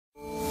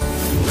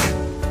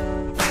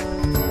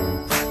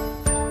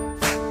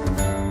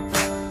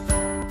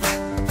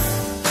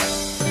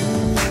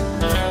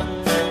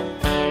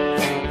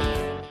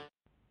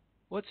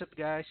What's up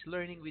guys,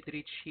 Learning with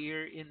Rich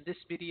here. In this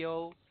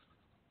video,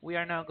 we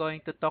are now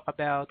going to talk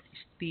about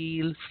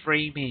steel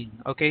framing.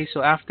 Okay,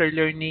 so after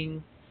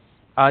learning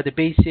the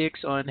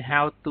basics on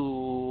how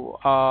to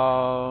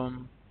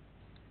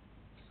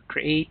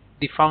create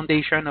the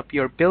foundation of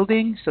your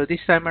building, so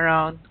this time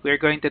around, we're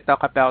going to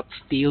talk about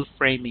steel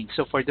framing.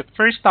 So for the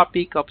first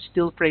topic of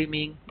steel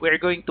framing, we're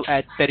going to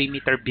add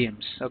perimeter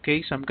beams.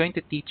 Okay, so I'm going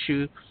to teach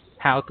you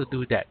how to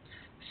do that.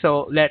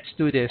 So let's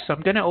do this. So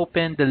I'm going to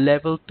open the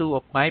level 2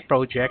 of my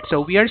project. So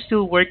we are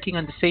still working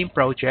on the same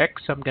project.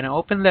 So I'm going to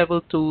open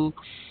level 2,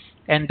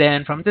 and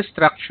then from the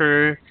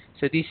structure,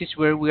 so this is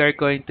where we are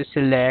going to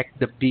select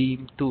the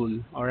beam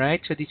tool.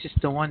 Alright, so this is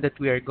the one that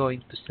we are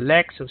going to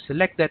select. So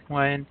select that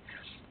one.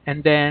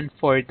 And then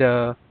for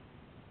the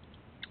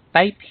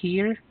type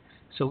here,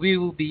 so we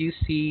will be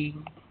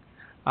using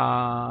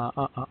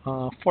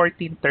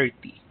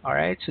 1430.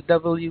 Alright, so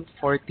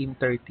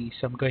W1430.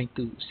 So I'm going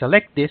to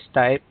select this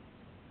type.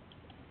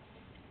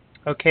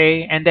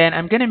 Okay, and then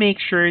I'm gonna make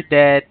sure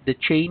that the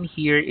chain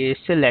here is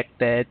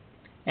selected,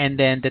 and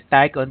then the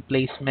tag on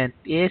placement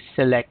is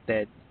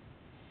selected.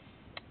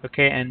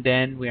 Okay, and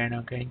then we are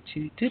now going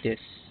to do this.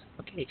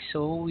 Okay,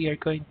 so we are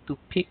going to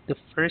pick the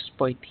first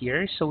point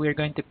here. So we are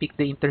going to pick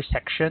the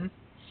intersection.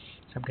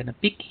 So I'm gonna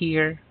pick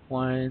here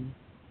 1,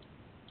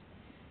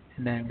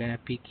 and then I'm gonna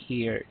pick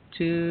here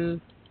 2.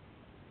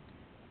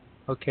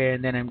 Okay,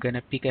 and then I'm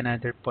gonna pick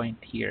another point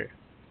here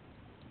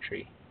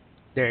 3.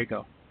 There you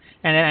go.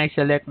 And then I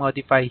select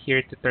modify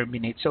here to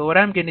terminate. So what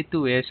I'm going to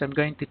do is I'm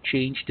going to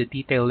change the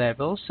detail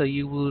level. So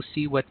you will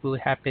see what will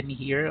happen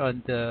here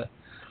on the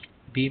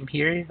beam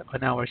here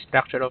on our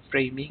structural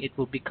framing. It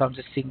will become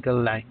a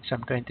single line. So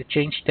I'm going to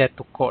change that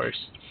to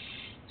coarse.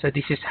 So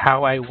this is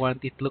how I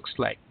want it looks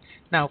like.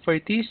 Now for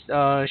this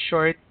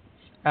short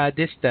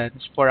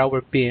distance for our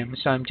beam,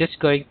 so I'm just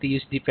going to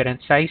use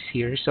different size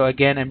here. So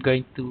again, I'm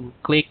going to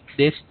click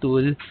this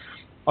tool,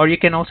 or you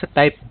can also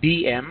type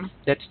BM.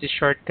 That's the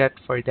shortcut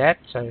for that.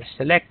 So I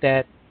select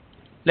that.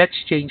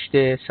 Let's change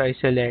this. So I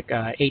select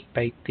 8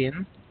 by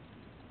 10.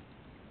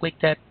 Click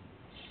that.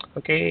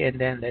 Okay, and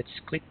then let's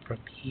click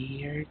from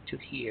here to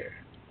here.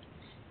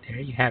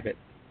 There you have it.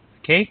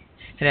 Okay,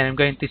 and then I'm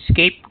going to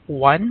escape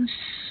once.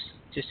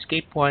 Just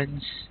escape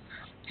once,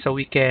 so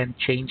we can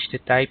change the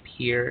type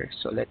here.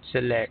 So let's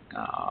select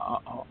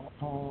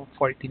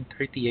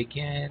 1430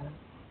 again.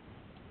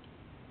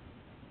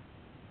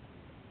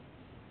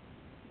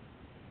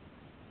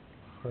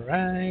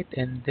 Alright,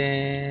 and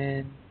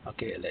then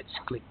okay, let's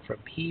click from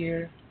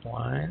here.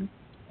 1,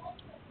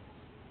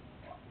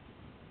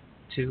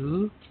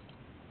 2,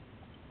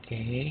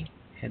 okay,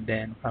 and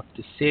then up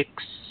to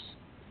 6,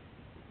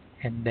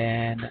 and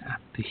then up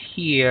to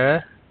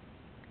here,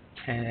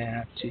 and then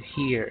up to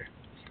here.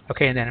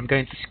 Okay, and then I'm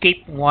going to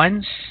escape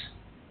once,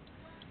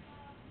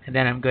 and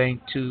then I'm going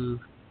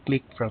to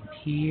click from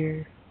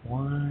here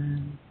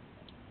 1,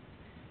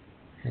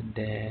 and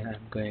then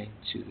I'm going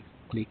to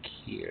click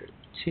here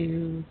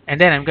 2, and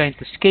then I'm going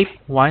to escape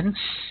once.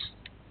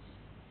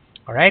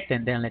 Alright,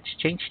 and then let's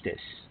change this.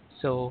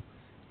 So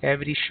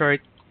every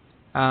short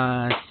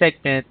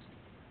segment,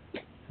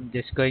 I'm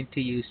just going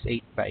to use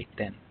 8 by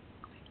 10.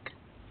 Click.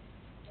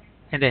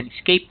 And then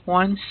escape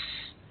once,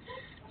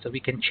 so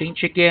we can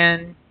change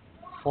again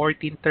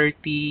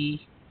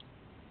 1430.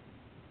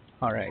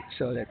 Alright,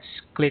 so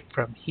let's click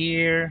from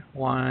here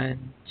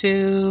 1,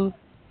 2,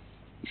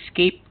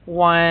 escape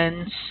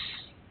once.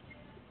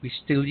 We're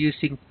still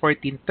using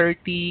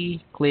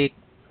 1430. Click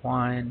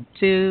 1,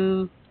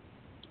 2.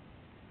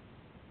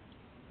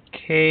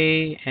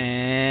 Okay,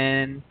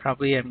 and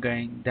probably I'm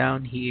going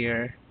down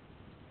here.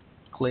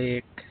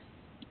 Click,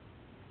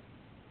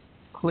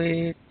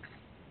 click,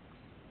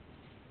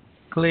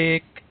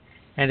 click,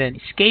 and then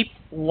escape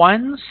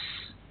once.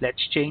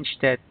 Let's change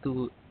that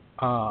to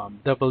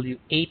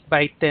W8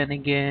 by 10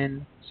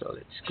 again. So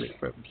let's click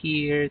from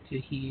here to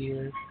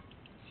here.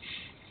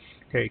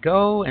 There you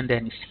go, and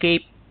then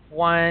escape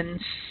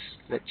once.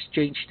 Let's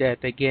change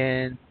that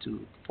again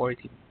to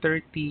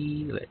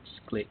 1430. Let's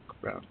click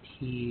from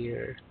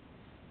here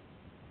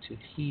to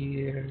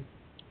here.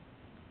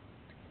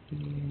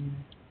 Here.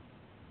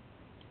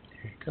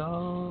 There you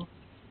go.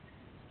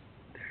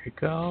 There you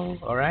go.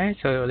 Alright,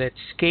 so let's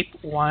escape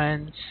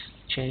once.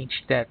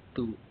 Change that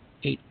to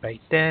 8 by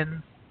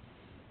 10.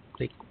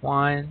 Click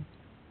 1,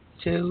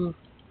 2.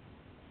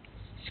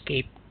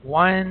 Escape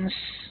once.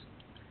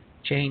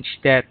 Change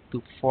that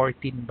to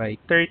 14 by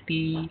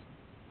 30.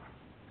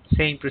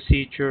 Same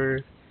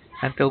procedure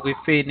until we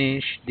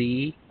finish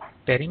the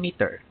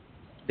perimeter.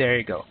 There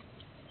you go.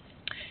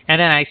 And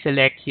then I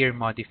select here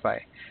modify.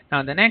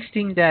 Now the next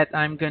thing that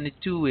I'm going to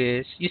do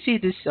is, you see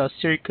this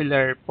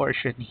circular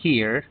portion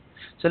here.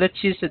 So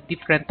let's use a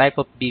different type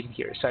of beam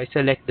here. So I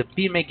select the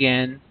beam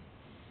again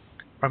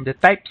from the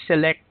type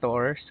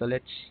selector. So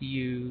let's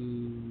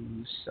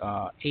use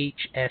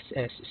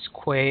HSS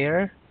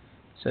square.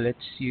 So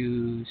let's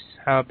use,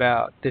 how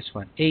about this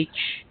one,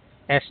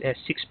 HSS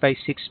 6 by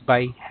 6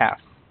 by half.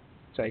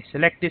 So I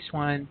select this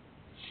one.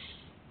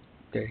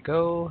 There you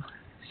go.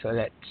 So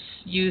let's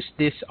use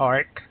this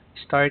arc.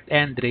 start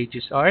end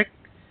radius arc.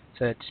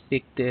 So let's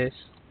pick this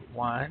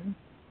 1,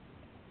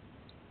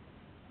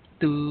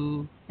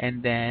 2,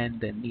 and then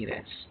the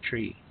nearest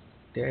 3.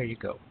 There you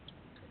go.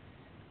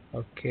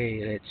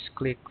 Okay, let's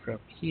click from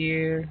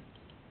here,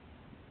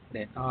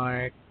 then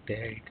arc.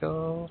 There you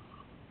go.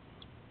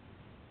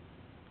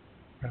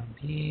 From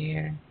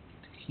here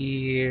to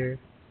here,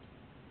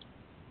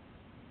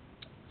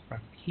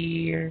 from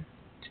here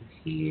to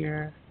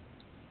here.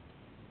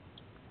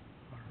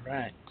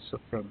 Alright, so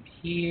from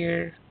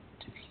here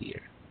to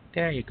here.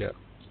 There you go.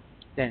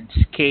 Then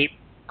escape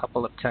a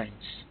couple of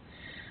times.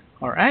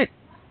 Alright,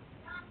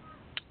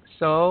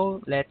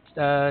 so let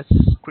us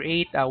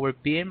create our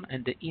beam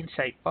and the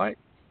inside part.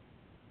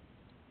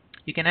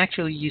 You can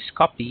actually use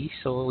copy,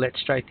 so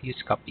let's try to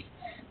use copy.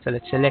 So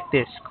let's select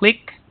this.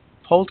 Click,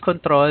 hold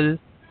control,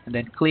 and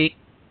then click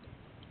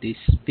these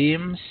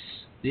beams,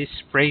 this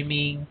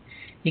framing,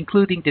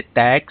 including the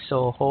tags.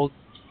 So hold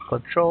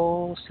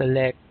control,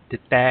 select the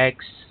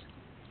tags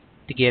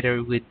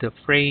together with the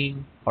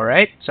frame.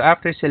 Alright, so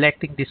after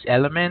selecting these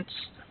elements,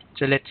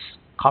 so let's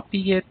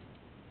copy it,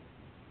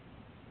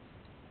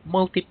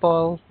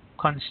 multiple,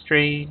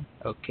 constraint.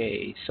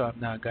 Okay, so I'm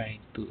now going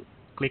to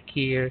click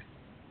here,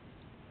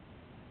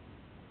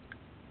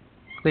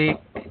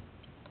 click.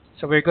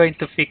 So we're going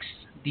to fix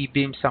the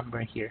beam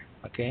somewhere here.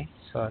 Okay,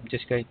 so I'm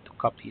just going to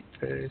copy it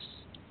first.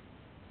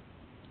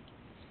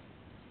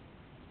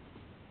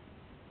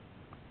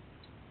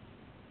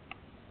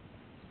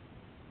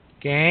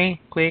 Okay,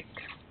 click.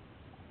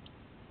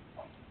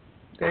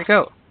 There you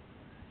go.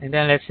 And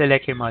then let's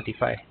select and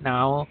modify.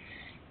 Now,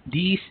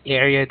 this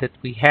area that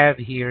we have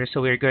here,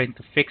 so we're going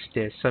to fix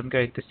this. So I'm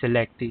going to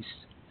select this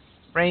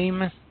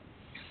frame.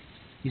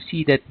 You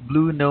see that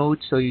blue node,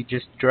 so you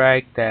just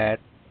drag that,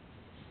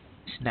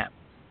 snap.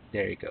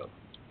 There you go.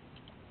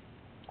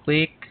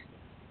 Click,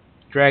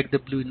 drag the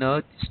blue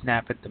node,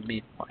 snap at the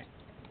midpoint.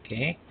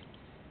 Okay,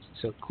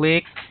 so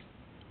click,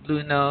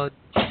 blue node,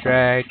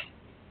 drag,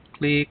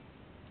 click,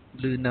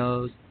 blue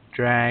node,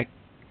 drag.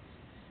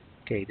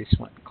 Okay, this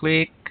one,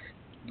 click,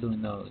 blue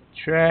node,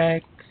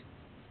 drag,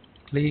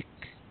 click.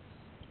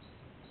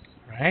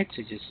 Alright,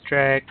 so just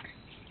drag.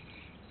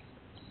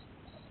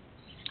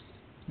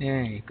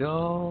 There you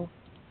go.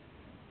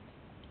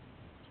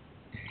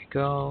 There you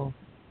go.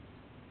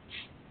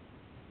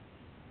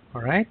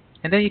 Alright,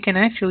 and then you can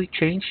actually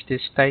change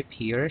this type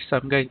here. So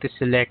I'm going to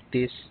select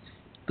this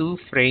two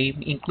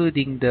frame,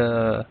 including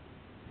the...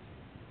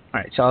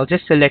 Alright, so I'll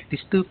just select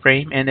this two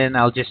frame and then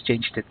I'll just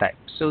change the type.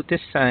 So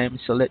this time,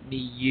 so let me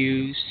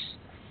use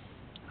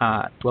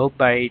 12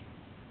 by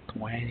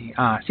 20,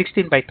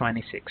 16 by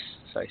 26.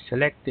 So I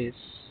select this.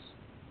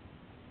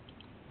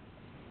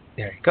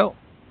 There you go.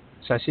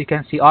 So as you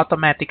can see,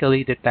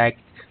 automatically the tag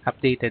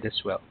updated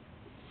as well.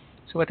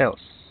 So what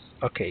else?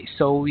 Okay,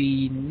 so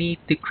we need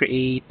to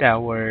create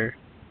our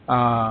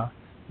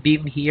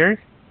beam here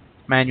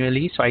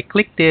manually. So I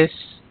click this,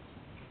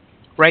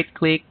 right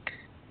click,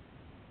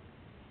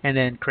 and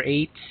then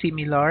create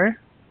similar.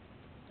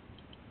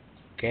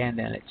 Okay, and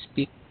then let's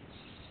pick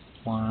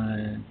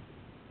 1,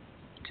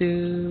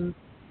 2,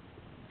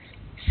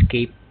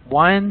 escape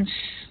once,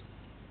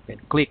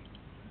 then click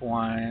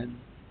 1,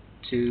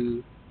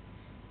 2,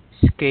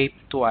 escape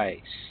twice.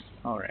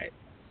 Alright.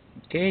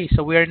 Okay,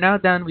 so we are now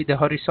done with the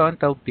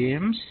horizontal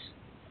beams.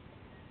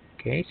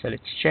 Okay, so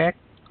let's check.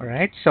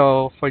 Alright,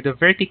 so for the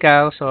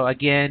vertical, so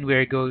again,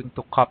 we're going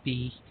to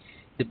copy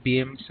the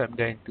beams. So I'm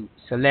going to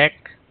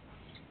select,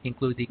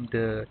 including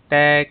the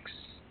tags.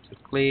 So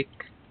click.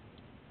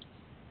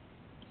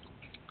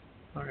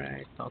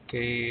 Alright,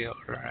 okay,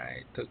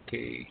 alright,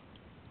 okay.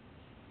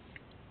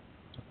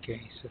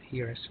 Okay, so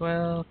here as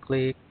well,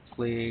 click,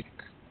 click.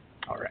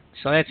 Alright,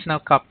 so let's now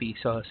copy.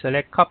 So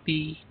select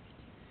copy.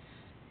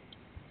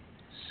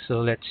 So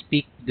let's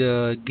pick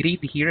the grid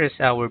here as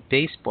our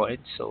base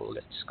point. So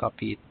let's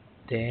copy it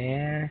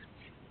there.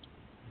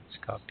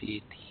 Let's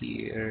copy it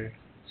here.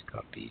 Let's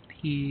copy it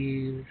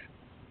here.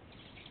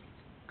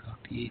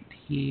 Copy it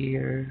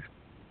here.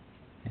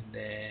 And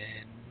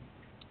then,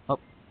 oh,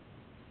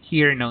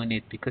 here no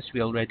need because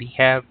we already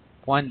have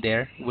one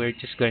there. We're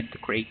just going to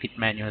create it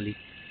manually.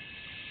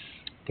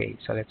 Okay,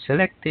 so let's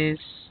select this.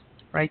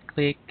 Right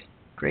click,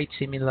 create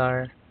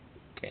similar.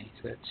 Okay,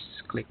 so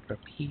let's click from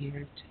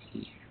here to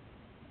here.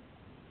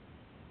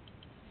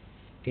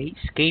 Okay,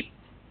 escape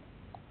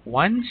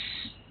once,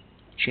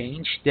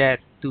 change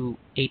that to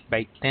 8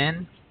 by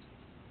 10.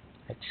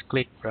 Let's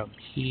click from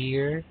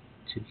here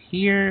to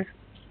here.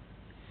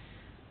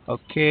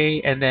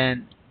 Okay, and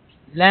then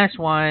last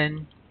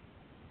one,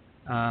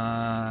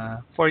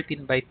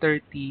 14 by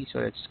 30. So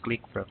let's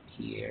click from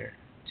here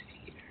to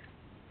here.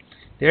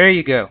 There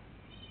you go.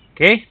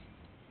 Okay.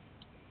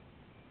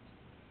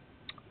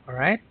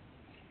 Alright.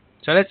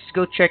 So let's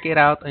go check it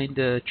out in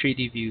the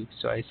 3D view.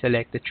 So I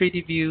select the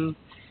 3D view.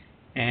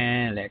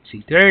 And let's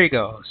see, there you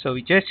go. So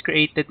we just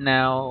created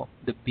now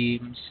the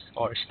beams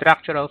or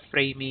structural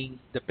framing,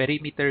 the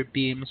perimeter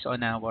beams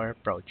on our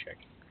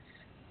project.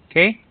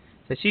 Okay,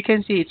 As you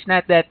can see, it's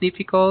not that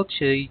difficult.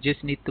 So you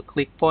just need to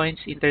click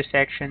points,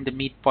 intersection, the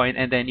midpoint,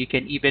 and then you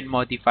can even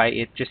modify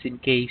it just in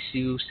case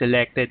you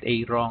selected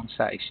a wrong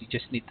size. You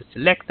just need to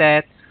select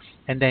that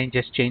and then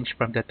just change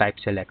from the type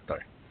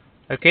selector.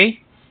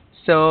 Okay,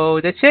 so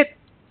that's it.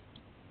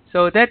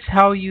 So that's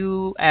how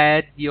you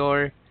add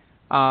your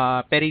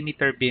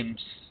perimeter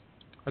beams.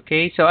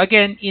 Okay, so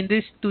again, in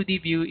this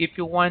 2D view, if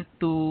you want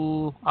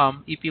to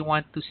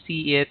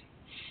see it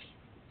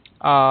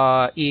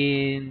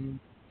in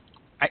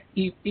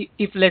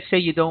if let's say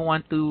you don't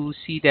want to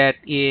see that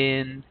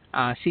in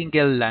a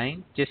single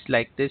line, just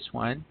like this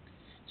one,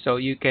 so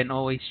you can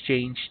always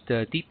change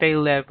the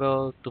detail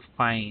level to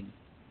fine.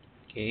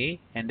 Okay,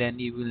 and then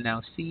you will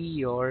now see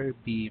your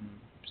beams.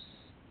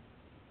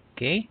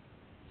 Okay,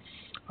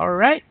 all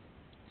right.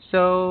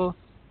 So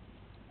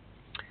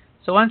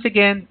once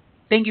again,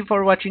 thank you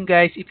for watching,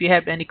 guys. If you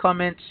have any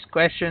comments,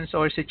 questions,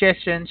 or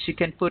suggestions, you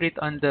can put it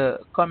on the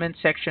comment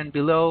section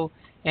below,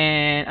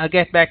 and I'll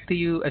get back to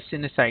you as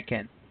soon as I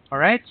can. All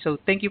right. So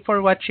thank you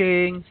for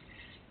watching.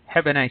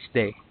 Have a nice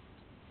day.